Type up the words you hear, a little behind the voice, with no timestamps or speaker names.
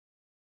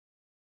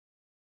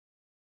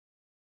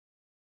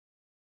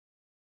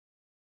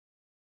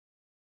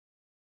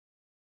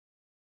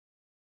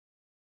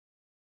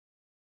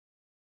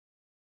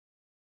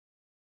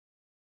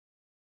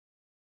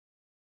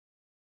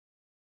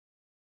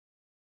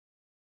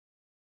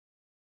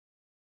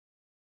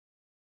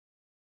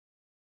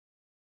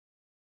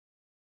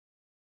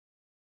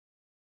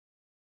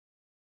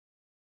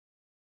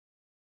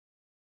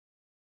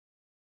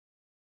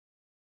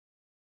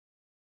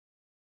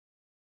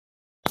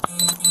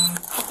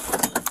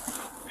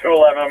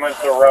211, I'm into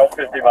the Route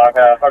 50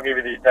 bypass. I'll give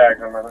you these tags,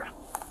 remember.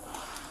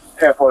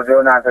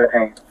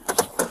 10-4-09-13.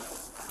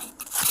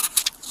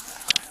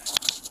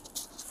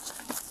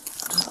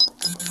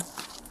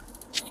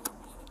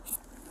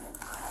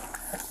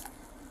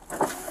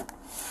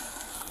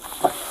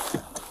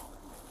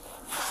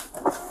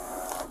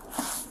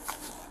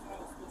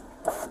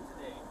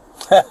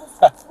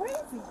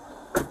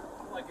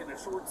 Like in a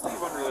short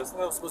sleeve under this,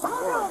 that was supposed to be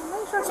warm.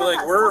 So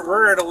like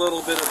we're at a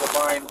little bit of a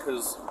bind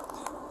because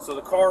so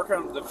the car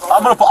comes.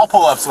 I'll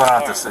pull up so I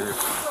don't have to see you.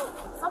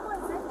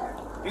 Someone's in there.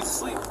 He's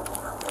asleep.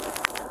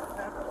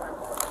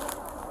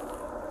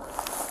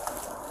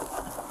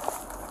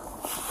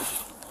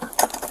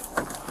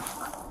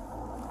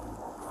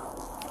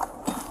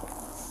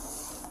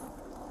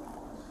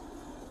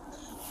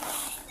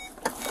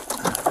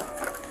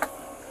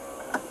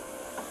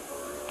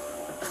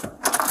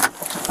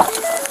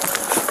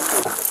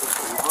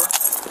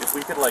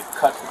 Like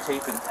cut the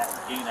tape and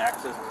gain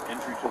access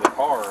entry to the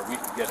car, we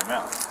could get him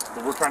out.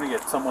 But we're trying to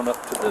get someone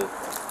up to the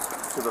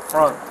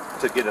front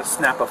to get a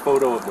snap a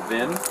photo of the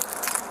VIN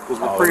because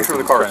we're pretty sure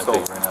the car is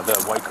stolen. Right now, the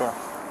white car.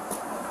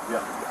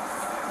 Yeah,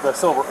 the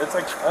silver. It's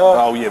like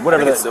oh yeah,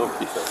 whatever that silver.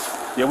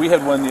 Yeah, we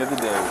had one the other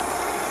day.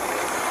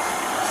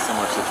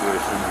 Similar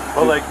situation.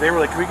 Well, like they were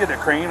like, "Can we get a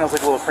crane?" I was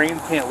like, "Well, a crane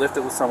can't lift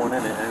it with someone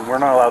in it, and we're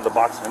not allowed to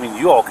box." I mean,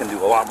 you all can do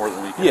a lot more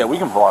than we can. Yeah, we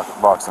can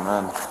box them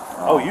in.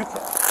 Oh, you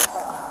can.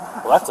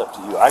 Well, that's up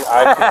to you.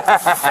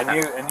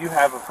 And you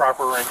have a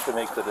proper rank to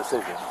make the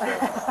decision. So.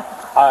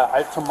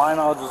 To my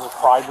knowledge, this is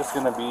probably just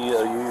going to be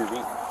a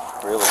UUV,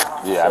 really.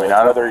 Yeah, so I mean,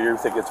 whether you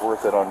think it's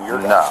worth it on your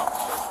no.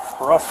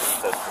 For us,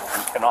 we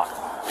cannot.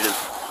 It is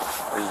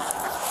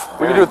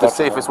we can do it the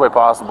safest way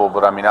possible,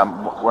 but I mean,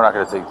 we're not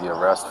going to take the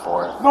arrest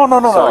for it. No.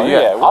 So,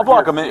 yeah, I'll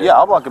block them in. Yeah,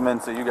 I'll block them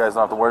in so you guys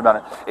don't have to worry about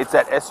it. It's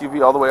that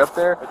SUV all the way up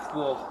there. It's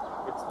the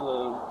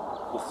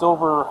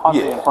silver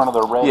Hyundai in front of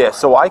the red. Yeah,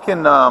 so I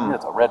can.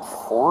 It's a red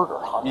Ford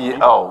or Hyundai.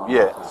 Yeah, oh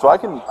yeah, so I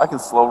can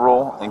slow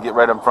roll and get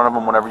right in front of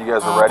them whenever you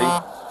guys are ready.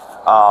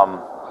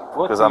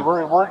 Because I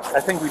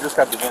think we just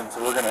got the VIN,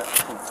 so we're gonna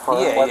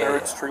confirm whether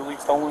it's truly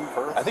stolen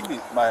first. I think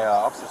my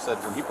officer said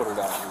when he put it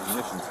out, the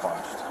ignition's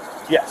punched.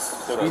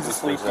 Yes, so he's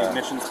asleep. The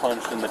ignition's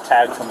punched, and the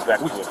tag comes back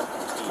to it.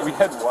 We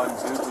had one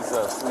dude who was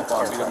asleep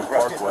on BW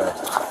Parkway.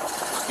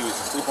 He was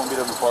asleep on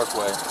BW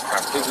Parkway.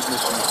 His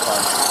ignition was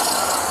punched.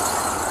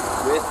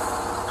 With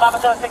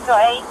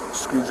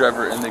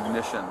screwdriver in the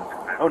ignition.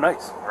 Oh,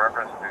 nice.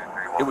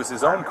 It was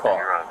his own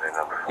car.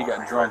 He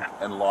got drunk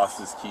and lost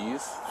his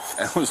keys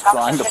and was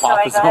trying to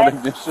pop his own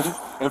ignition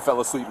and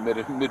fell asleep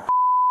mid.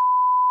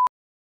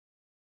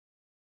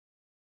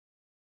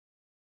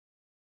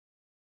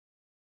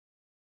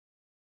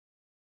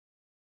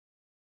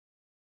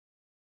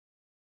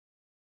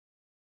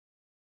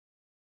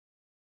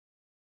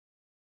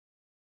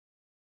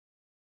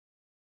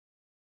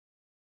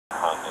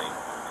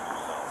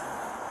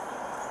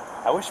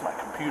 I wish my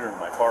computer in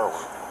my car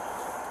worked.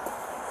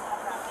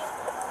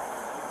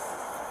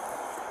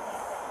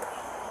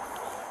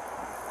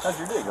 How's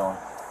your day going?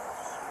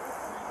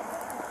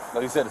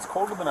 Like you said, it's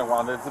colder than I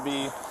wanted it to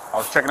be. I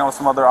was checking out with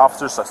some other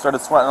officers, so I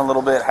started sweating a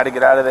little bit, had to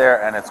get out of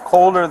there, and it's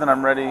colder than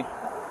I'm ready.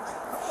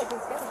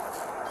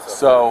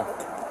 So,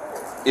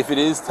 if it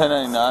is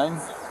 1099,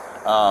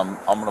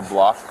 I'm going to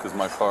block because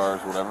my car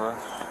is whatever.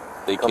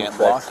 They can't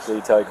block. So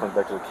you tell he comes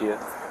back to the Kia?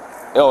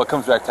 Oh, it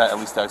comes back at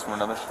least tags from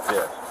another?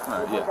 Yeah.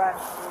 Alright, yeah.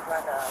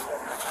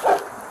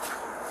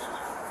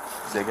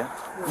 Say again?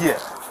 Yeah.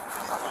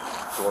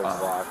 Doors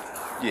locked.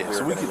 Yeah,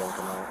 so we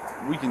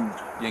can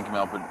yank him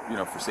out, but you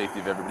know, for safety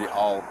of everybody,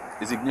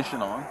 is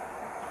ignition on?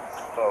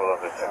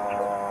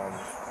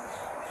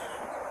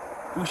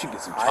 We should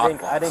get some chalk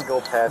blocks. I didn't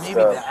go past. Maybe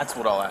that's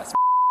what I'll ask.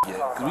 Yeah,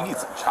 because we get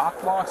some chalk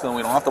blocks, and then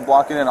we don't have to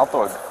block it in. I'll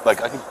throw it.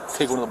 Like I can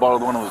take one of the bottle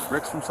of one of those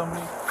bricks from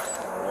somebody,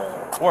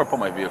 or I put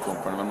my vehicle in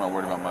front of him. I'm not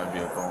worried about my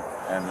vehicle.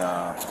 And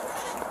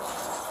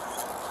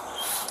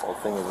well,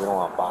 the thing is, we don't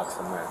want to box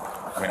them in.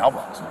 I mean, I'll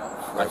box them in.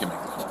 I can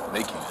make the call.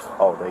 They can't.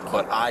 Oh, they can't.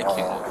 But I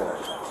can't. Okay.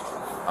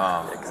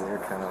 Because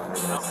they're kind of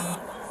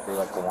they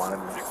like to want me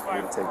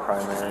to take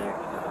primary.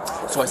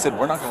 So I said,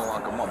 we're not going to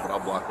lock them up, but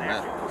I'll block them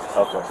in.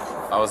 Okay.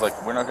 I was like,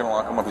 we're not going to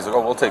lock them up. He's like,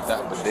 oh, we'll take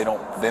that. But they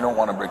don't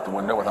want to break the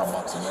window without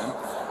boxing them in.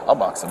 I'll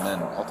box them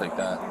in. I'll take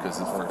that because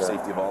it's for the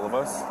safety of all of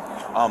us.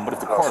 But if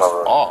the car's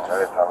off,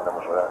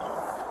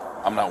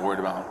 I'm not worried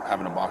about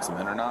having to box them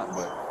in or not.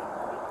 But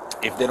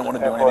if they don't want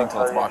to do anything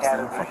until it's boxed in,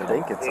 I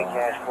think it's off.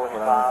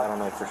 But I don't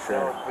know for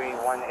sure.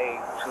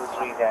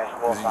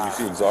 Did you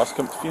see exhaust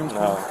fumes?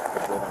 No.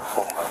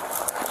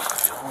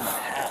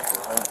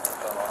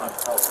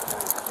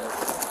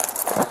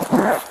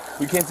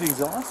 We can't see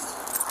exhaust?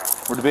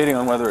 We're debating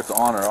on whether it's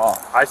on or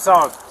off. I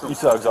saw. You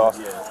saw exhaust?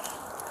 Yeah.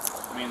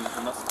 I mean,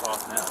 unless it's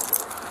off now.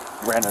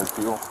 Ran out of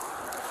fuel. I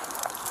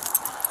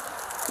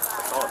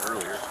saw it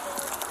earlier.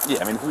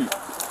 Yeah, I mean, if we. It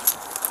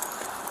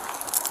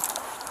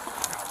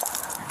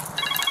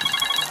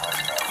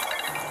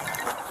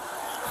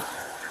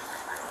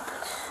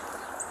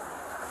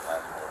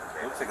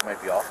looks like it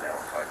might be off now.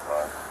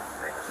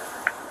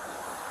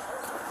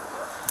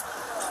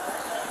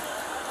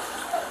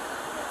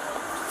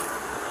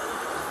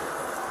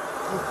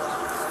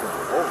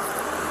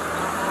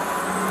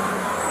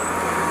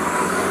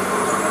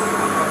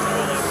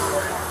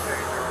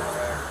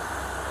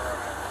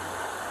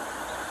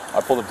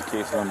 pulled up the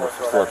case number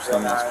for Phillips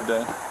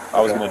yesterday.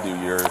 I was going to do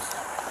yours.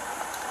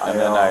 And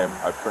then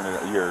I printed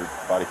your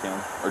body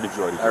cam. Or did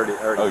you already do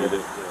it? Already did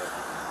it. it?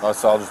 Oh,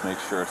 so I'll just make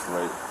sure it's the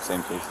right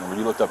same case number.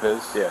 You looked up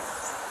his? Yeah.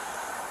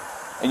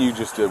 And you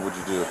just did, what'd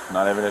you do?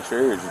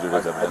 Non-evidentiary or did you do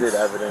his evidence? I did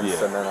evidence,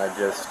 yeah. and then I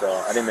just,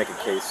 I didn't make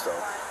a case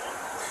though.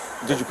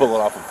 Did you pull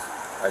it off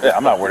of? Yeah,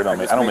 I'm not worried about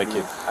making. I don't make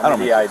it. I don't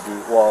make the ID.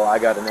 Well, I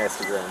got an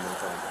Instagram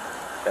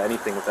and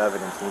anything with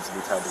evidence needs to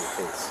be tied to a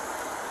case.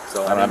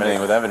 So I don't have anything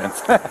with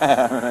evidence.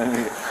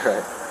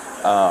 Right.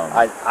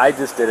 I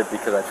just did it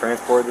because I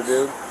transported the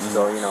dude.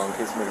 So you know, in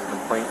case he makes a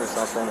complaint or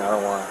something, I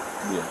don't want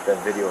that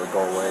video to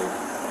go away.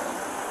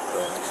 So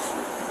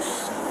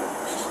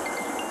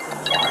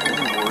I'm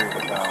worried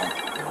about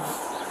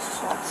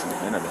boxing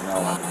in it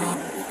now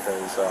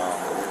because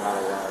you're not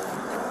allowed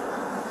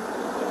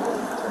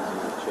in terms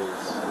of the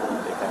chase.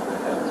 They have to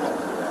have that.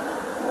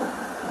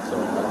 So I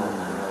don't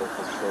know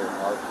for sure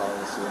our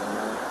policy on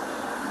that,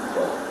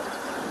 but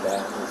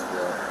that is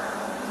what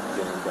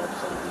getting done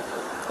some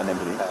people. And then I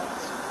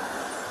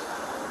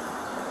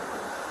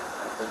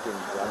think in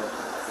general.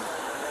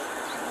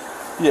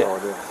 Yeah. Oh,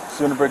 it is. So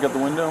you want to break out the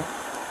window?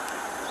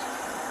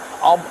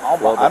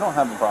 I don't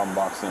have a problem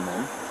boxing him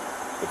in.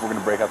 If we're going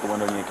to break out the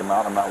window and yank him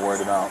out, I'm not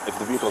worried about. If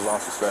the vehicle's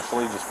lost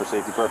especially, just for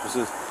safety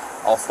purposes,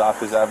 I'll stop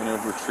his avenue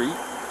of retreat.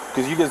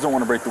 Because you guys don't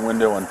want to break the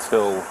window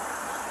until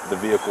the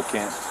vehicle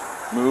can't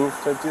move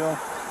type deal.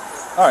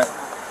 All right.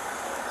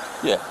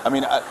 Yeah, I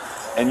mean,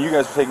 and you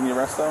guys are taking the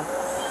arrest though?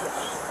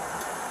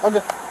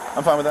 Okay,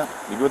 I'm fine with that.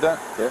 You good with that?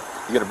 Yeah.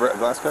 You got a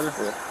glass cutter?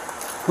 Yeah.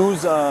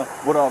 Who's,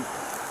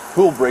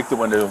 who'll break the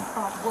window?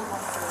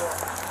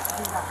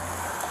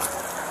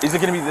 Is it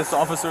going to be this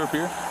officer up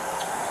here?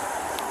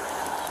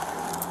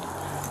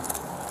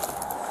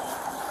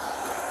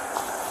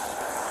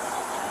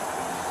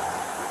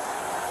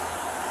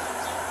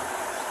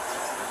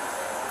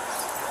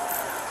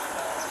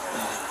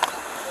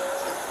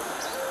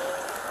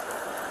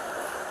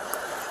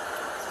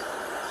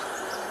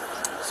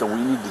 So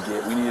we need to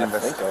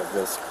investigate.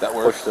 That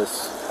works. Push this.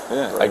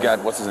 Yeah, right. I got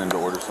what's his name to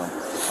order some.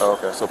 Oh,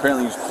 okay. So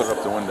apparently you just put it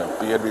up the window,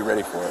 but you had to be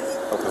ready for it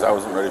because I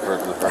wasn't ready for it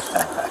for the first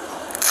time.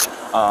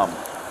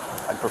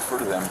 I'd prefer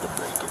them to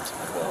break it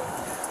though.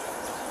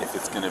 If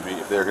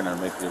they're gonna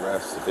make the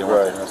arrest, if they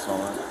want the arrest and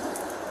all that.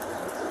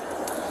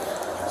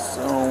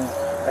 So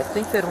I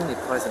think that only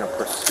applies in a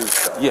pursuit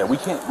though. yeah, we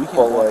can't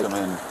lock them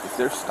in if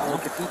they're stopped.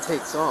 Like if he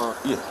takes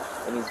off,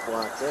 and he's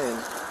blocked in,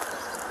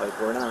 like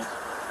we're not.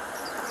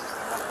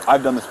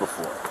 I've done this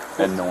before,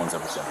 and no one's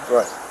ever said it.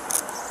 Right.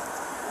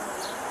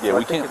 Yeah, So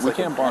we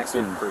can't box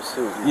in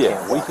pursuit.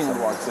 we can't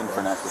box in for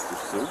an active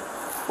pursuit,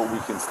 but we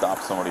can stop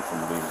somebody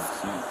from leaving the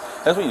scene.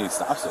 That's what you need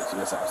stop sticks. You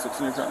guys have sticks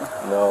in your car?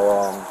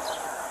 No,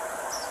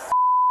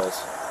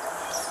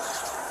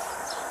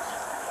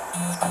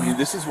 I mean,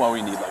 this is why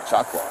we need like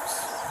shot blocks.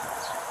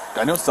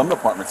 I know some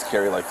departments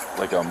carry like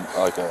a.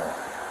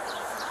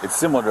 It's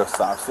similar to a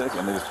stop stick,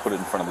 and they just put it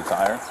in front of the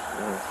tire.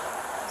 Yeah,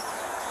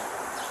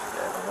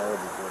 that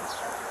would be good.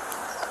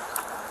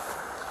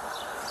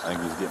 I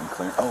think he's getting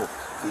clear. Oh,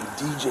 they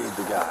DJ'd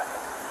the guy,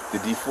 the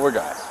D4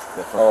 guy.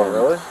 Oh,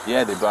 really?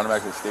 Yeah, they brought him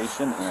back to the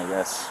station, and I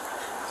guess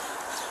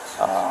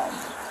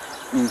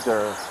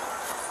either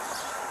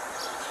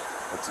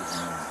what's his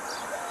name?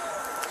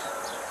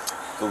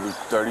 The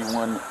Luke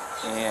 31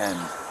 and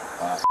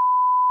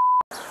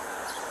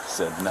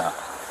said, nah,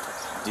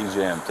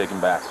 DJ him, take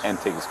him back, and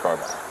take his car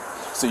back.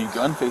 So you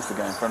gun face the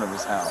guy in front of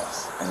his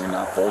house, and you're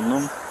not holding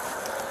him.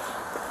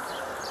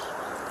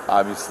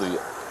 Obviously,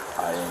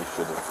 IA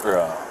should have, or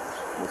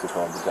what's it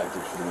called,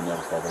 detective should have been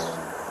notified earlier.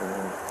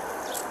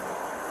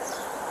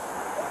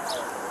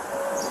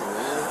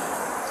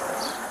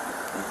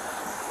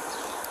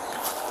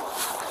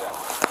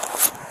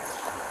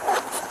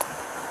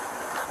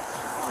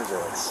 Was it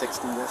like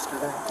 60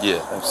 yesterday?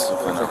 Yeah, that's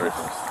super not very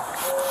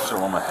fast. Should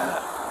have worn my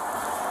hat.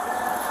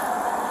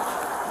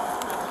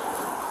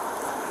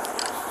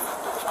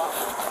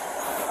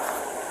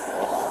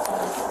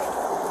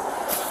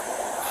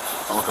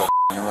 I'm gonna call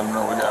and let them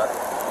know what we got.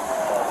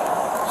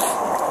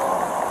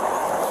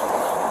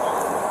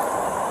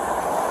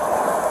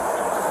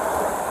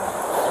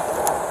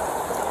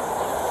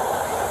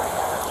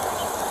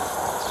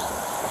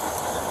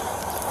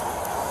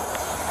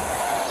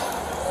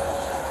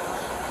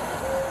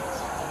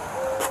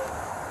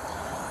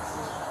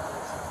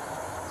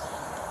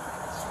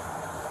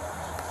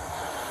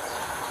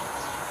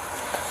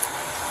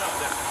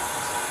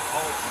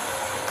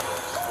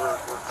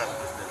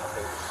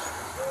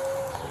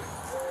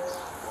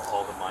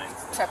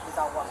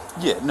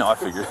 Yeah, no, I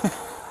figured.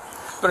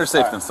 Better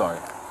safe than sorry.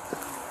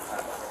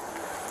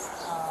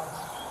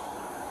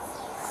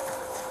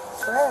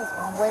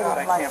 God,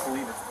 I can't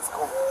believe it's this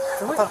cold. I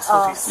thought it was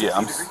supposed to be 60 Yeah,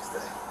 degrees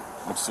today.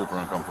 I'm super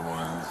uncomfortable in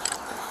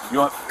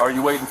it. Are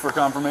you waiting for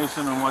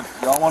confirmation on what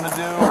y'all want to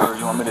do, or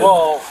you want me to?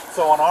 Well,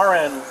 so on our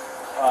end,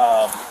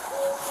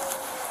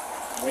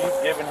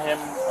 we've given him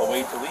a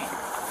way to leave,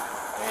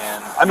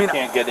 and he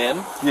can't get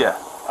in. Yeah.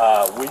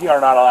 We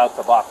are not allowed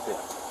to box in.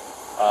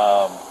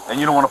 And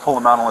you don't want to pull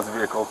him out unless the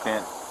vehicle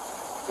can't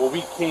Well,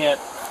 we can't.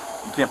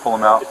 You can't pull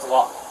them out. It's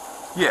locked.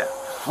 Yeah,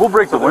 we'll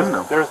break the there's,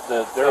 window. There's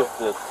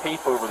the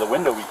tape over the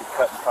window we could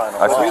cut and try and I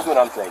see. unlock. Here's what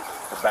I'm thinking.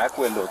 The back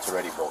window is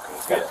already broken.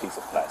 It's got a piece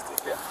of plastic.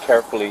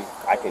 Carefully,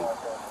 I can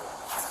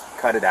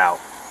cut it out,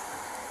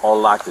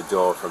 unlock the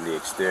door from the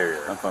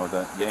exterior. I'm fine with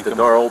that. If the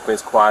door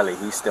opens quietly,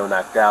 he's still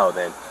knocked out,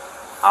 then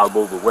I'll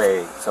move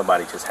away.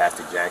 Somebody just has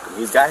to yank him.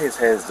 He's got his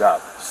hands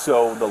up.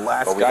 So the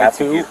last But we guy have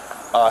to too,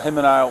 get- him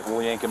and I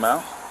will yank him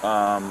out.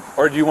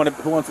 Or do you want to?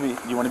 Who wants to be?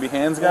 Do you want to be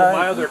hands guy? Well,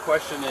 my other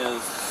question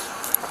is,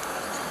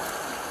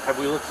 have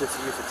we looked to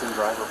see if it's in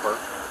drive or park?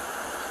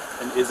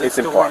 And is it It's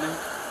in still park. running?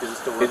 Is it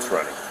still running? It's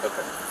running.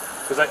 Okay.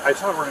 Because I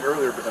saw it running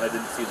earlier, but then I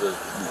didn't see the.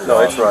 No,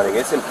 it's running.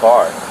 It's in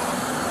park.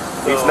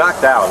 He's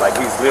knocked out. Like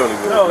he's literally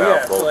moved No, out.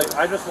 yeah. So like,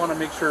 I just want to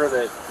make sure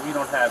that we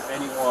don't have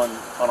anyone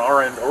on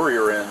our end or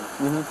your end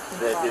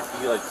that if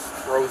he like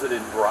throws it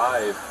in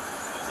drive,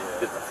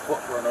 gets the foot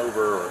run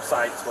over or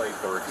side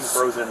swiped, or if he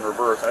throws it in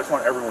reverse. I just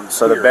want everyone to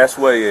So the best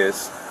way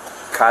is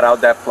cut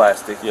out that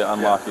plastic. Yeah,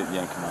 unlock it,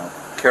 yank him out.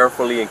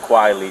 Carefully and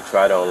quietly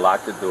try to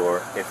unlock the door.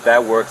 If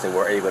that works and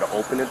we're able to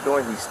open the door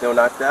and he's still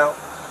knocked out,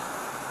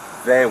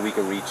 then we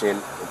can reach in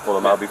and pull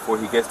him out before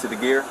he gets to the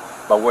gear.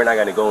 But we're not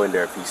going to go in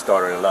there if he's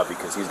starting up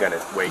because he's going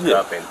to wake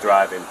up and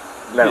drive and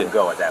let him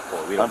go at that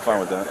point. We don't I'm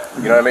fine care with about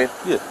that. You know what I mean?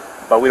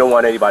 Yeah. But we don't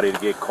want anybody to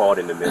get caught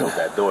in the middle of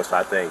that door. So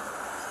I think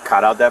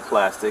cut out that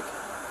plastic,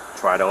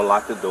 try to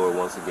unlock the door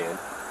once again.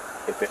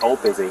 If it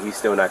opens and he's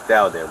still knocked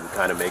out, then we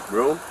kind of make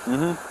room.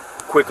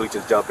 Quickly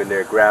just jump in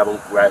there, grab him,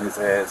 grab his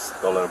hands,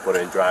 don't let him put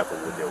it in drive and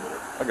we'll deal with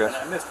it. Okay. And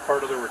I missed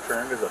part of the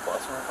return because the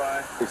bus went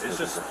by. It's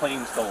just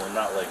plain stolen,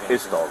 not like anything.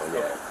 It's stolen, yeah.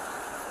 Okay.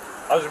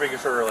 I was just making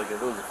sure, like,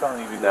 if it was a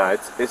felony, we'd Nah,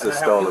 it's a stolen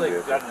Have we, like,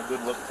 vehicle. gotten a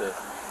good look to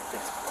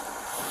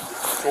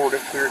it's sort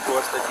of clear to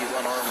us that he's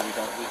unarmed? We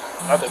don't,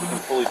 not that we can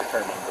fully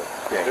determine, but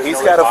Yeah, there's he's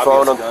no, got a like,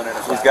 phone on. obvious gun in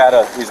his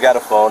He's lap. got a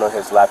phone on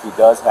his lap. He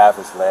does have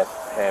his left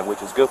hand,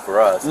 which is good for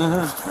us,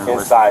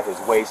 inside his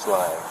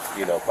waistline.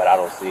 You know, but I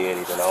don't see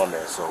anything on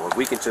there. So if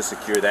we can just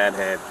secure that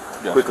hand,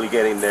 quickly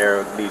get in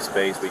there, leave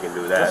space, we can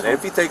do that. And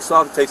if he takes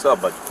off, he takes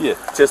off. But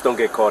just don't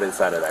get caught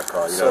inside of that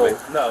car. You know what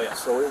I mean? No, yeah.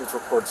 So it was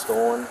reported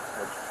stolen.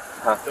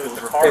 Huh? So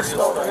the car is It's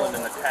stolen. stolen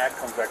and the tag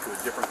comes back to a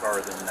different car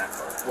than that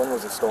car. When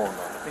was it stolen?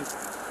 I think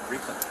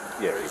recent.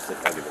 Yeah, it's a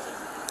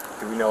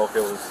Do we know if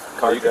it was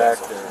Oh, you can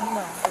carjacked or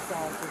No, it's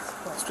all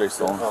just. Straight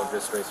stolen.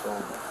 just straight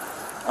stolen?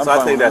 I'm So I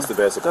fine think with that's that.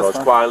 the best That's approach.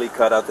 fine. Quietly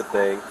cut out the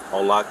thing,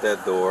 unlock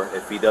that door.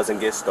 If he doesn't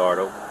get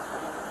startled,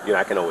 you know,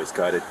 I can always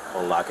cut it,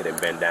 unlock it, and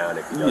bend down.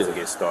 If he doesn't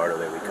get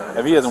startled, then we kind of.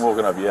 If he hasn't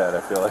woken up yet,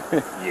 I feel like.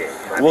 Yeah.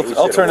 I mean, he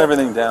I'll should've turn woken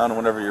everything down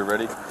whenever you're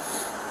ready. up.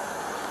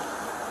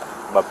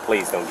 But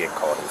please don't get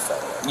caught inside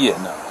of that. Yeah,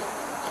 no.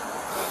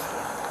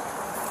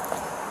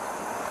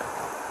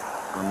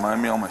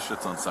 Remind me all my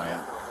shit's on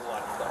silent.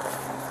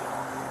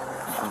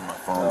 My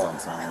phone's on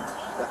silent.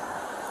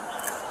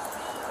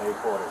 Hey,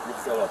 Porter, you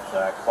still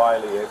upside.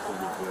 Quietly exit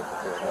your vehicle.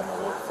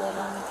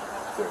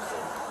 Seriously.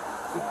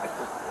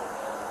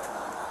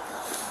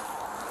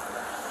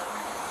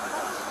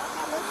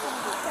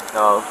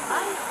 No,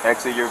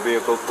 exit your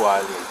vehicle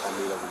quietly and come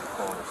meet up in the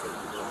corner so you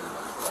can join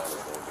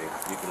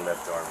us. You can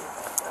left arm.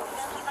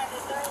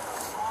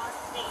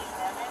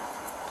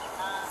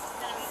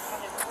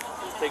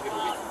 Take it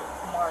away.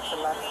 March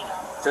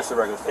 11th. Just a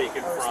regular. Take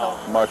it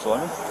from March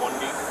 11th? 1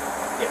 week.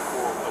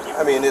 Yeah.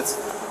 I mean, it's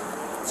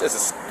just a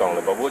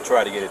stolen, but we'll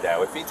try to get it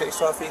down. If he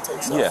takes off, he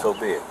takes off. Yeah. So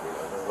be it. You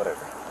know,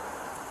 whatever.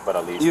 But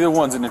at least. Either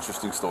one's an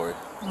interesting story.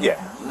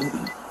 Yeah.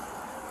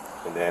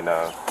 And then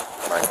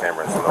my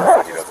camera's low,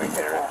 so he doesn't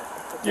hear it.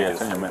 Yeah, Just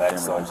turn your from camera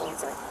that on.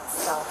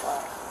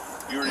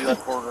 South. You already let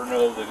Porter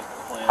know the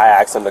plan. I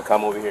asked him to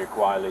come over here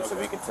quietly so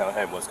we can tell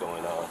him what's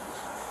going on.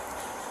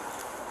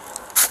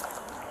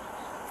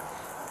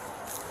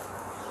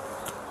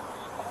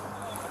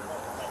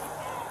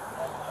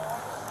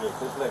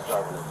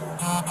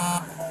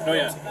 Oh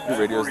yeah. Your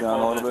radio's down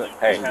a little bit.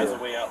 Hey. He has a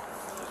way out.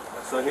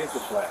 So here's the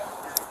plan.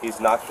 He's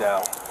knocked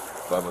out.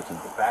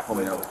 502. back Pull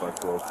me window. out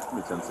 512.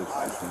 Maybe 10, 6,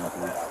 16, after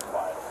that.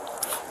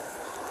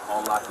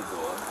 Unlock the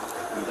door.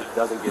 If he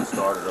doesn't get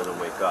started or doesn't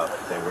wake up,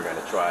 then we're going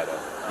to try to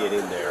get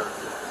in there,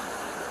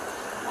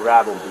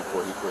 grab him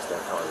before he puts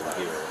that car in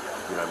gear.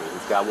 You know what I mean?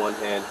 He's got one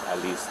hand, at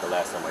least the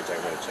last time I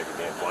checked, I'm going to check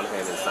again, one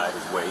hand inside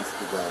his waist.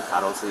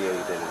 I don't see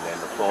anything, and then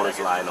the phone is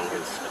lying on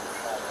his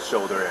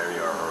shoulder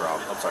area, or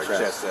I'm sorry,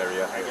 chest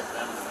area.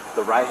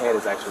 The right hand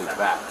is actually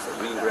back, so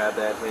we can grab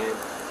that hand,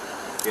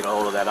 get a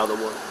hold of that other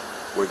one,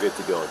 we're good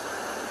to go.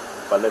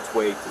 But let's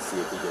wait to see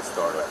if he gets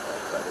started at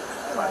that credit.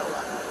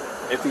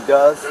 If he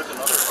does,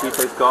 he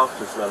takes off,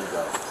 just let him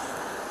go.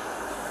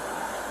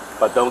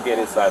 But don't get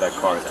inside that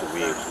car until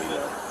we actually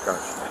know.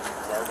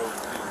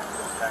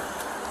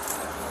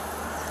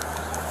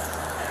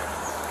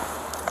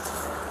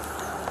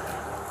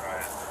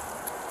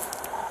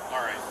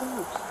 Alright.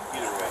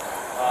 Either way.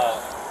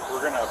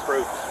 We're gonna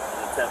approach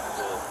and attempt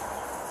to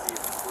see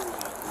if through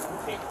the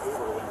tape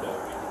over window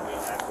we can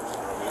gain access to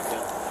remove him.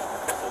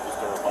 So just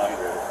a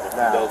reminder, if he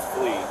does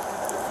flee,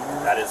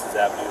 that is his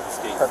avenue of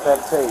escape. Cut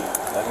that tape.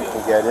 You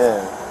can get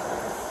in.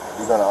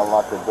 You're gonna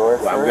unlock the door.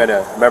 Well, I'm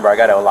gonna remember. I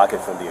gotta unlock it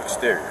from the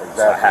exterior. Exactly.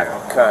 So I have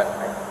him cut.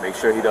 Make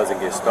sure he doesn't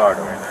get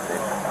startled. And then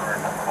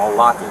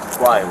unlock it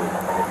quietly.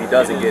 And if he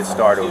doesn't get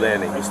startled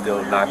in and he's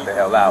still knocked the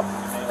hell out,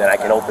 then I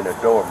can open the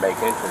door, make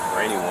entrance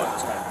for anyone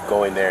to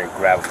go in there and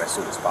grab him as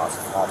soon as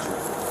possible.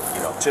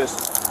 You know,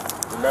 just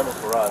remember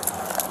for us,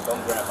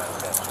 don't grab my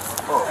chest.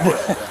 Oh,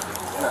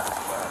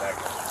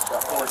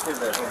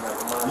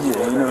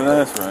 yeah, you know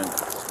that's right.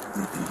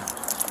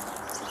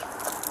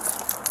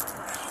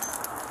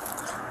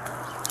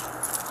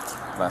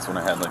 Last one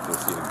I had like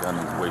this, he had a gun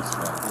in his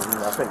waistband.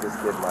 I think this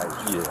kid might.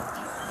 Yeah.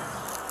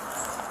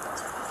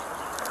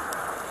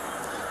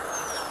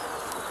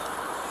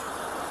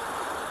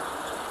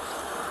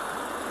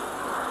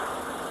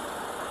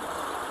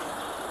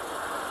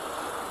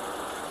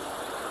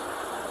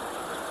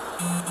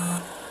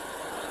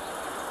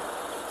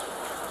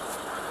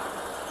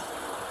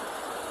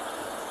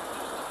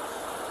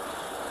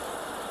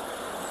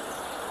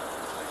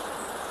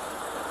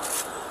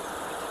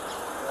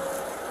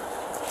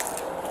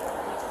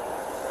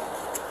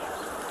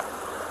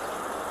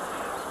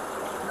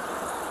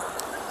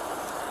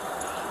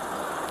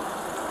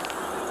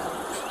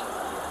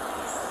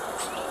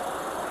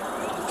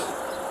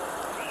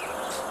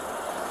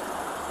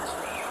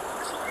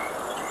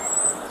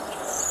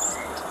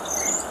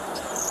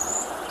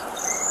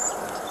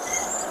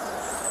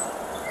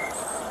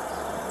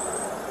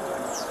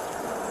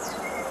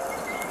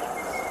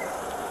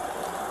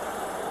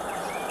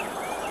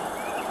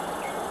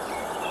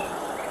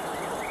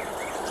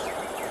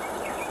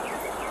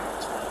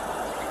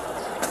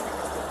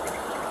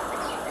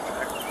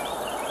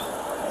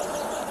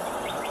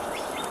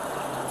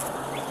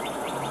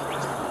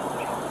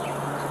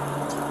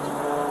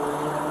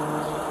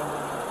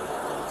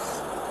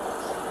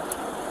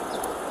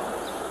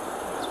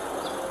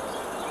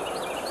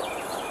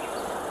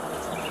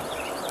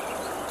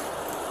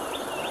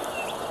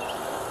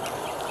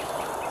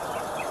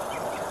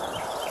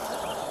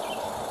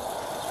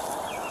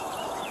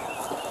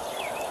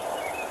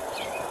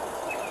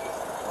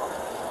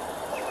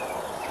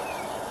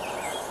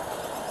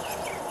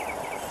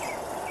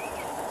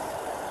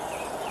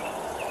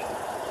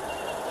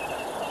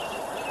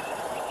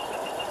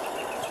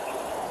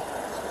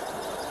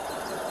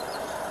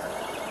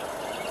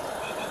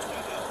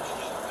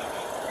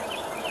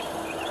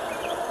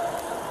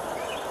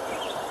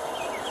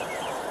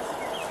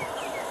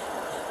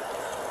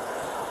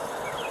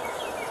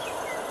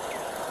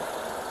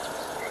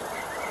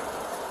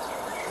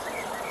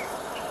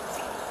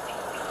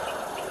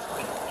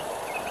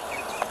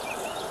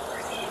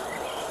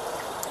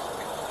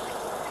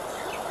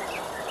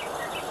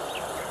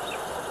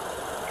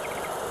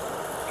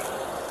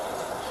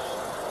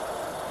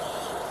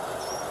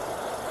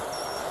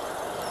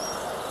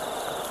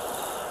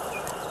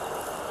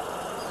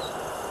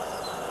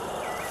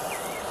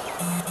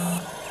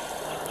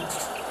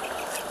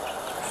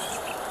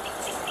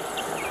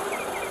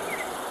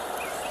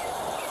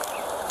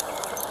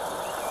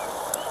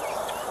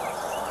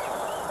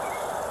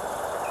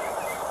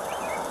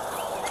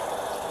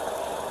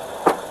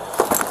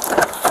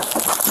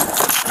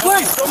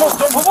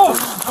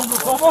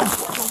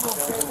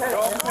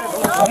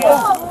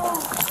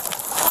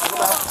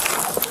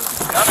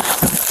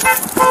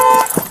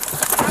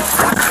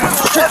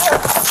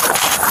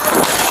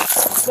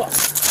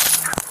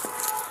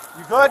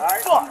 You good?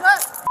 Fuck.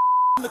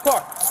 In the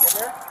car. Get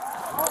there.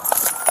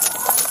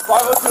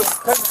 502,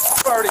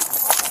 10:30.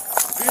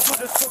 Vehicle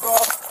just took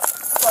off.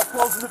 Start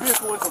closing the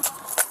vehicle with them.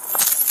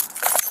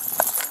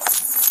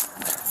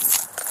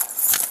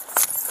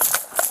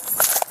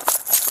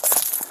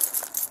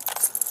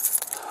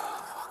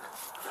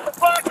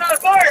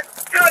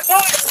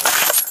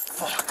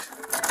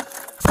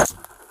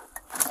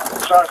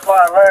 Shots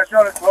fired, last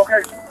unit,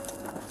 location.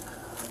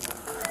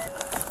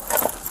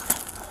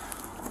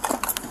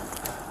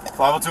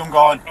 502, I'm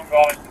going.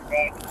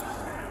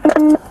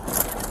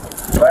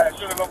 Last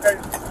unit,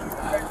 location.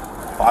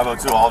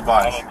 502, all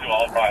advised.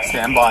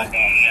 Stand by.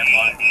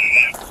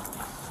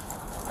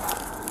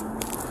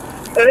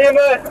 Any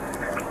man?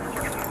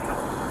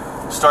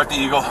 Start the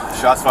Eagle.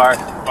 Shots fired. I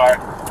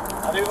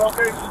need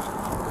location.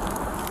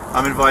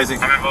 I'm advising.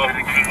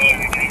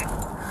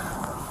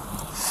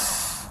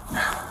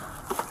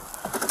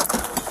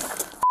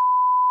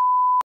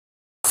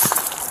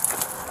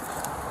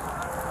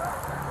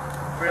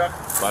 We are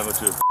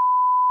 502.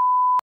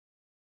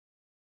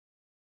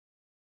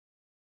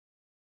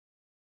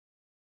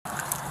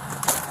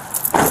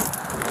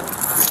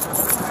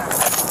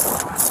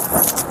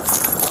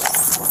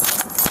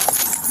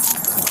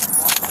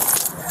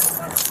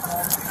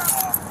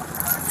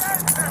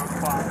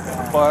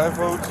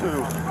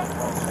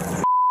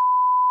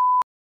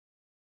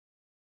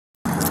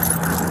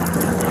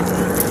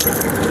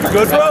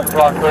 good, bro?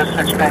 Northwest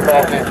 16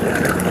 coffee.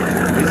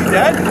 Is he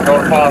dead?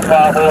 North 5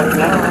 Yeah,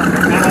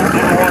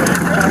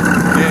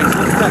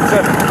 he's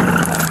 10-7.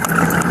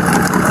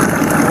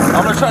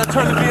 I'm gonna try to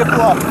turn the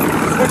vehicle off.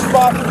 Switch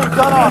spots with the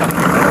gun on him.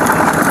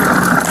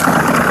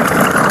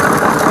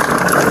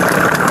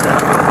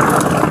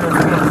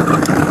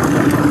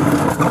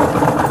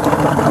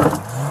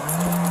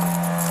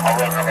 I'll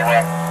look on the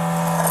left.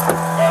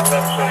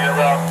 So you're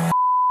wrong.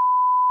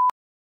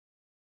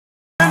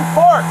 In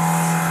park.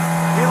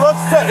 He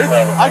looks to,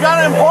 I got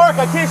it in park.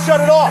 I can't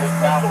shut it off.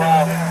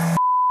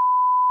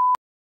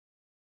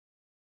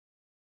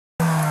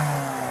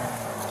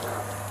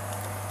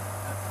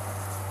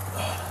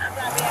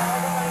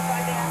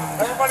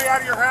 Everybody out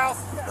of your house?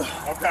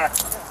 Okay.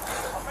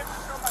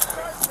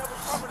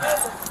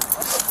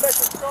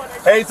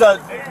 Hey, it's a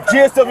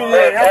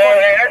GSW.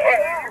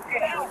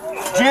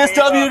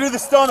 GSW to the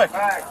stomach.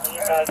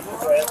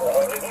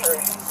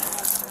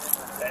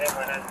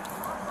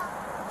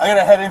 I got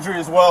a head injury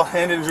as well,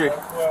 hand injury. I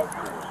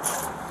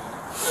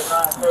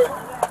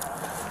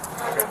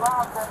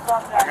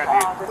got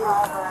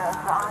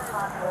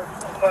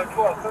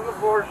the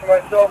boards for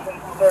myself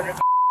and circuit.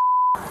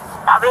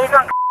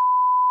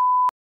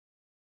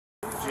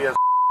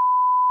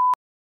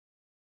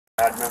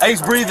 Hey,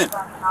 he's breathing.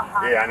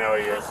 Yeah, I know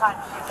he is.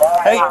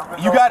 Hey,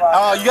 you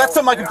got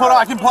something I can put on?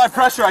 I can apply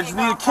pressure. I just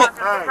need a kit.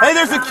 Hey,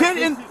 there's a kit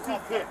in.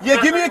 Yeah,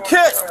 give me a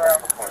kit.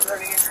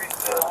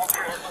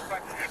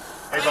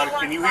 Hey, buddy,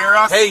 can you hear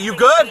us? Hey, you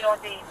good?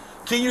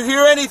 Can you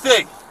hear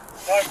anything?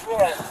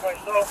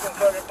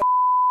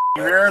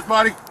 You hear us,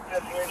 buddy?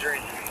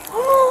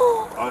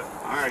 All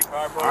right.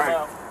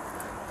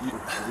 We can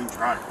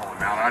try to pull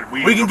him out.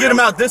 We can get him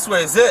out this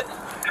way, is it?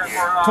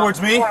 Yeah.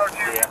 Towards me?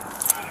 Yeah.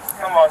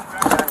 Come on.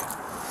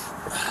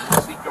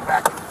 Go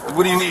back.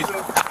 What do you need?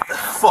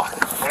 Fuck.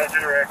 That's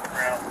direct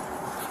around.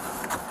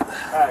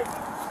 Alright.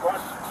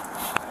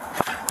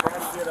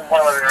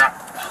 One of them.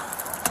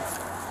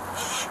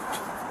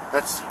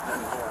 That's we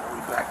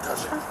back,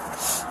 does it?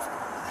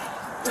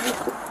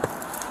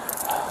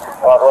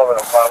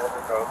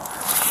 511 go.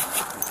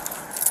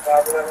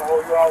 511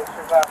 hold you out,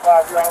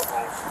 5 you out.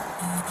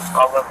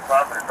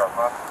 511 go.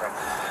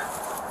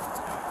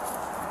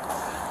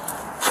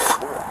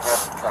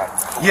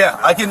 Yeah,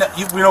 I can.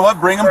 You know what?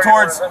 Bring him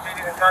towards.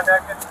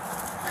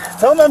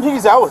 Tell him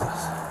MP's out with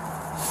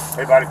us.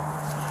 Hey, buddy.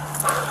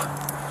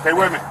 Stay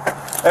with me.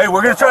 Hey,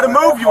 we're gonna try to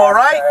move you, all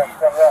right?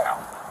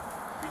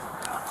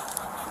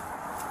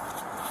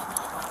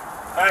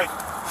 Hey.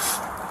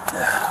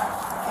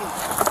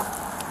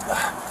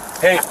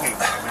 Hey,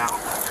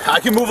 I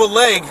can move a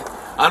leg.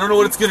 I don't know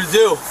what it's gonna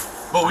do,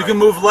 but we can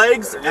move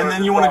legs, and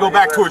then you want to go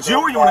back towards you,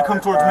 or you want to come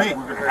towards me?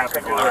 We're gonna have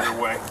to go either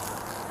way.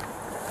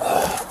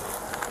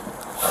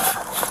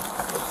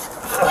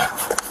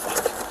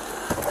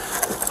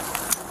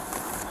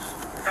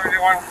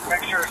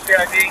 Make sure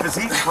CID. Because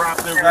he's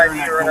trapped over there in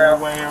that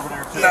doorway over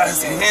there too. No,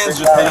 his hands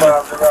just hanging.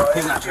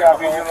 He's not trapped.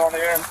 Pull him all the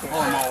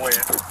way.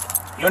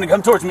 You want to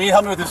come towards me,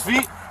 help me with his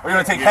feet, or you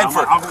want to take head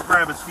first? I'll go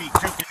grab his feet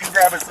too. Can you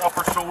grab his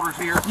upper shoulders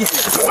here? Yeah.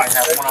 He might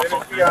have one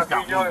up here. He's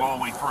got one all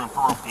the way through and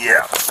through.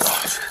 Yeah.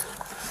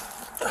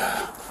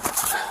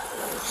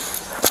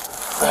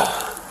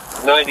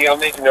 90, I'll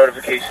make a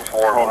notification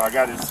for him. Hold on, I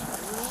got his.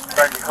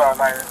 Trying to call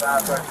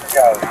 99, but you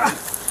got it.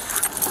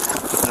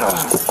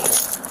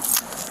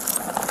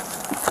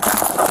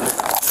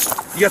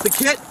 You got the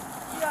kit?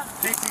 Yeah.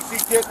 DCC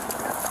kit.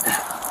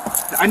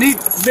 I need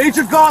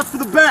major gauze for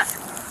the back.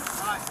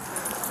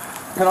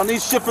 And I'll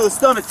need shit for the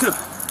stomach too.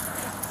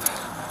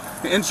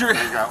 Injury.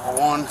 I got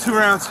 1, 2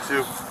 rounds.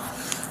 2,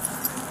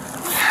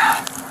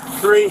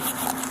 3.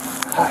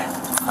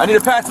 I need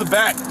a patch the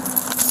back.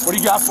 What do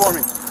you got for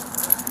me?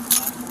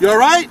 You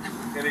alright?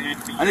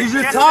 I need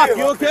you to talk.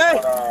 You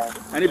okay?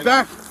 Any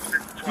back?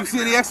 Do you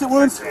see any exit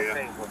wounds?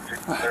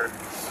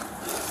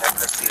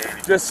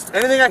 Just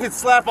anything I can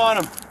slap on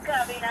him.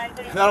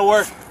 That'll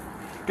work.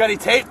 Got any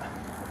tape?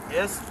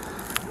 Yes.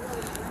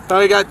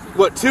 I got,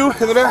 what, 2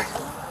 in the back?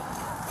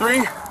 3?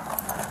 You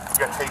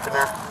got tape in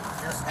there?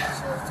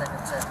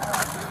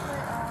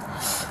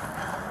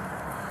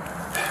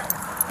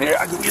 Here,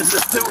 I can use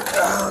this too. Look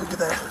at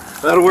that.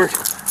 That'll work.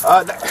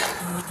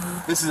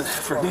 This is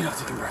for needle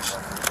decompression.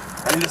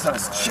 I need this on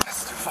his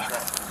chest. Fuck.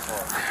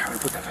 I'm gonna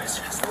put that on his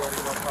chest.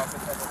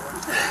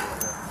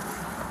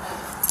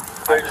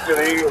 Thanks to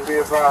the Eagles, be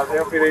advised.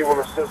 MPD will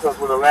assist us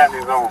with a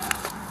landing zone.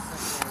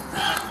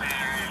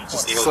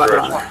 Just slap it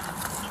on there.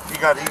 You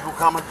got Eagle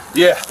coming?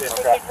 Yeah.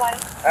 Okay.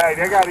 Hey,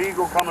 they got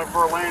Eagle coming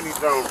for a landing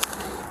zone.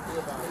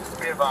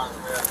 Be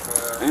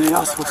advised. Anything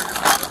else?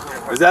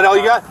 Is that all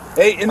you got?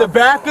 Hey, in the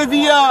back of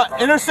the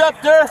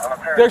Interceptor,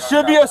 there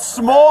should be a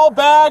small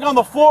bag on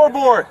the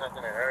floorboard.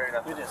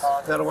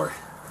 That'll work.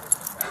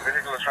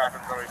 Vehicular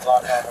traffic is going to be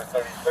blocked off at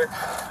 36.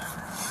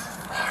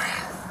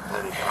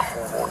 Then you got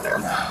 4 more there.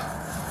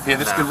 Here,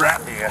 this could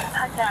wrap.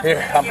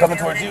 Here, I'm coming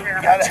towards you.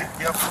 You got it?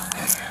 Yep.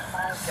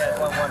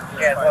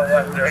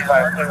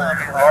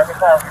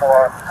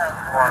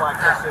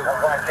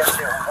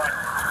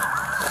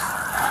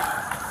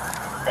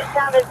 The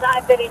sound is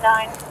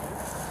 959.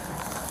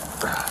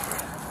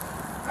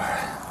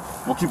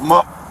 We'll keep them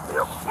up.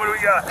 Yep. What do we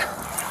got?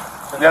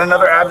 You got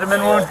another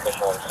abdomen wound?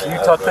 Can you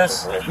tuck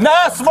this?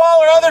 Nah,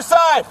 smaller, other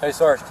side. Hey,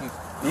 Sarge, can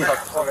you Tuck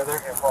this over there?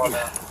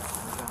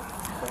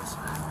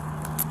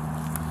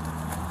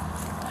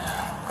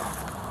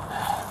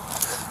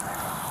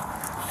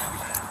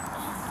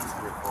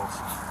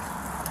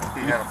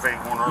 He had a fake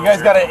one earlier. You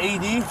guys got an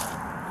AED?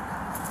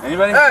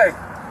 Anybody? Hey,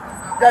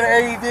 got an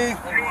AED?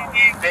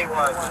 Big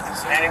one.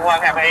 Anyone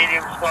have an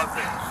AED response?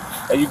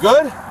 Are you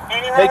good?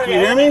 Hey, can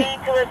you hear me?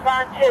 AED to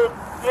respond to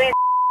 3.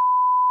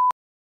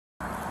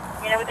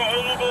 You know, with the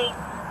AED.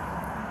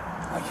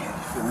 I can't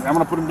feel me. I'm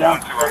gonna put him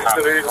down.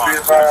 Sorry, on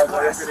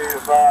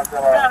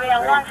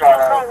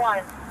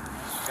 1241.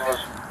 He was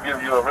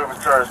giving you a river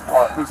charge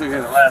part. Who's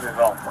again? Landing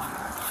zone.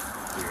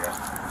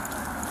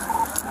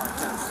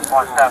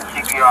 One stop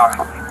CPR.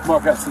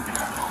 Mark that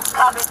CPR.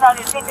 Copy,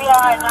 copy, CPR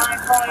at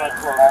 940.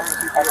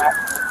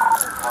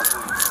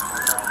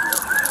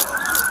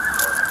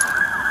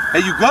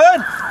 Hey, you good?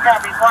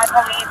 Copy,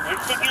 540.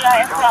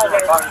 CPR in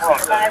progress.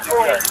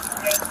 940.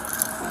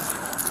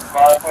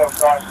 512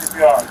 starting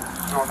CPR.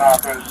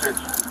 0936.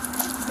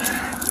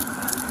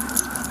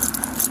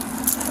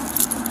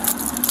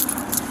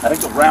 I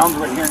think the round's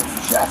right here in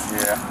his chest.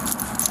 Yeah.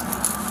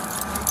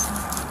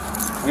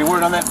 Any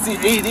word on that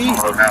AED?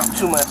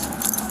 2 minutes.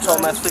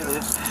 12 minutes,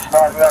 please.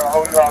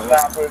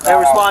 They're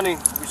Responding.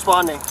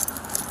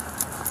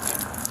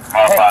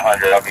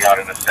 500, I'll be out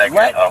in a second.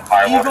 Let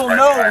Eagle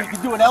know we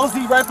can do an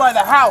LZ right by the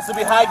house. It'll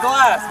be high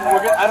glass.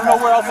 I don't know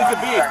where else it could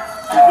be. I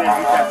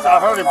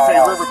heard him say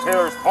River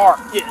Terrace Park.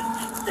 Yeah,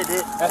 it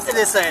did. It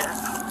did say that.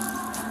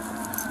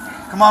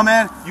 Come on,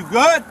 man. You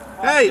good?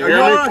 Hey, are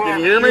you all right? Can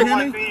you hear me?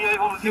 Can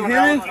you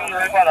hear me?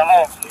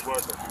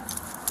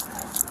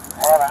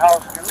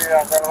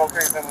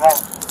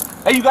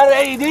 Hey, you got an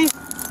AED?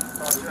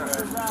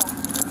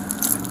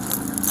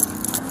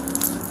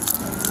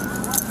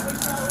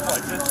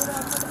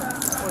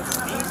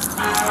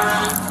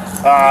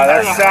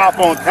 That's south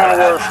on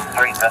Kenilworth.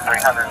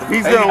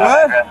 He's doing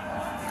what?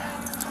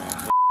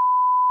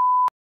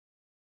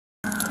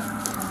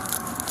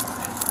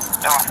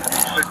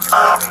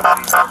 Copy,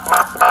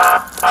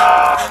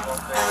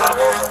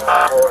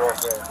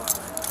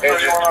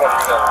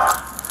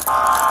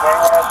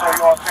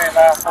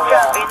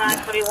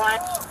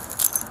 941.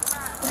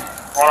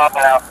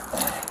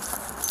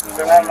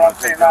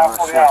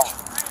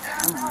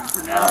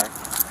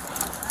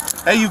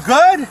 Hey, you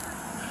good?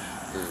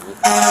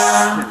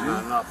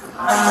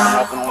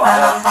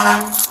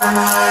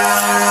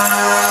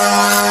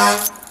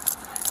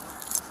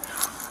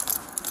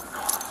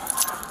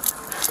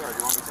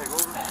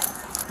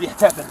 Yeah,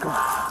 tap it. Come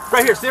on.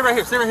 Right here. Stay right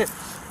here. Stay right here.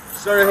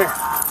 Stay right here.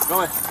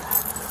 Go in.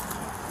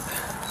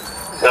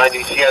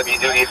 WDCA-TV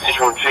duty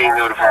official on scene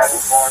notified.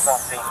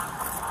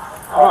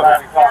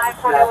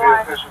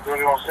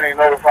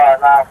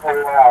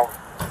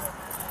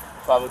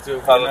 502.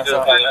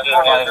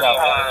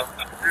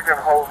 You can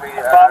hold me.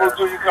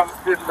 502, you come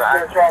this is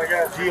trying to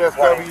get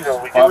GSW.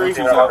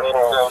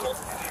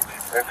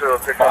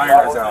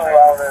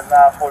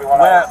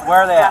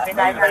 Where are they at? We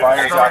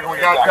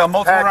got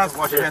multiple rounds.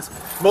 Watch your hands.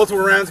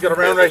 Multiple rounds. Got a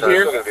round right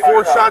here.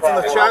 4 shots in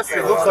the chest.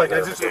 It looks like I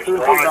just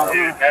threw it down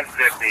here.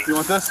 You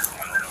want this?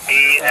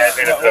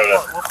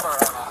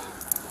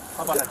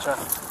 How about that, Chuck?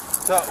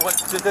 So, what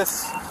did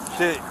this?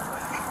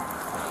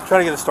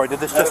 Trying to get a story. Did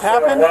this just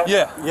happen?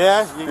 Yeah.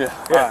 Yeah.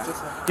 Yeah.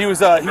 He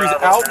was out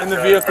in the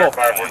vehicle,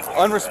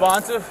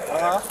 unresponsive.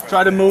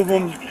 Tried to move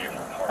him,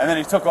 and then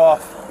he took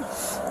off.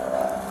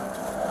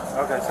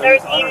 Okay, so he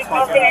was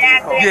unresponsive.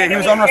 Yeah, he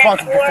was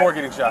unresponsive before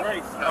getting shot.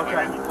 Okay.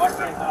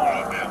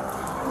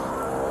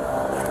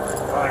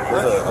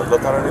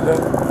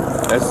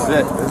 That's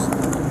it.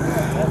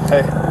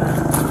 Hey.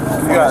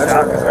 You got it.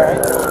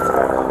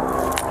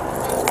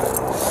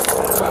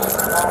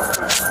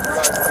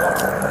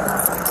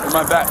 In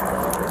my back.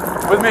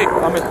 With me.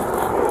 I'm in.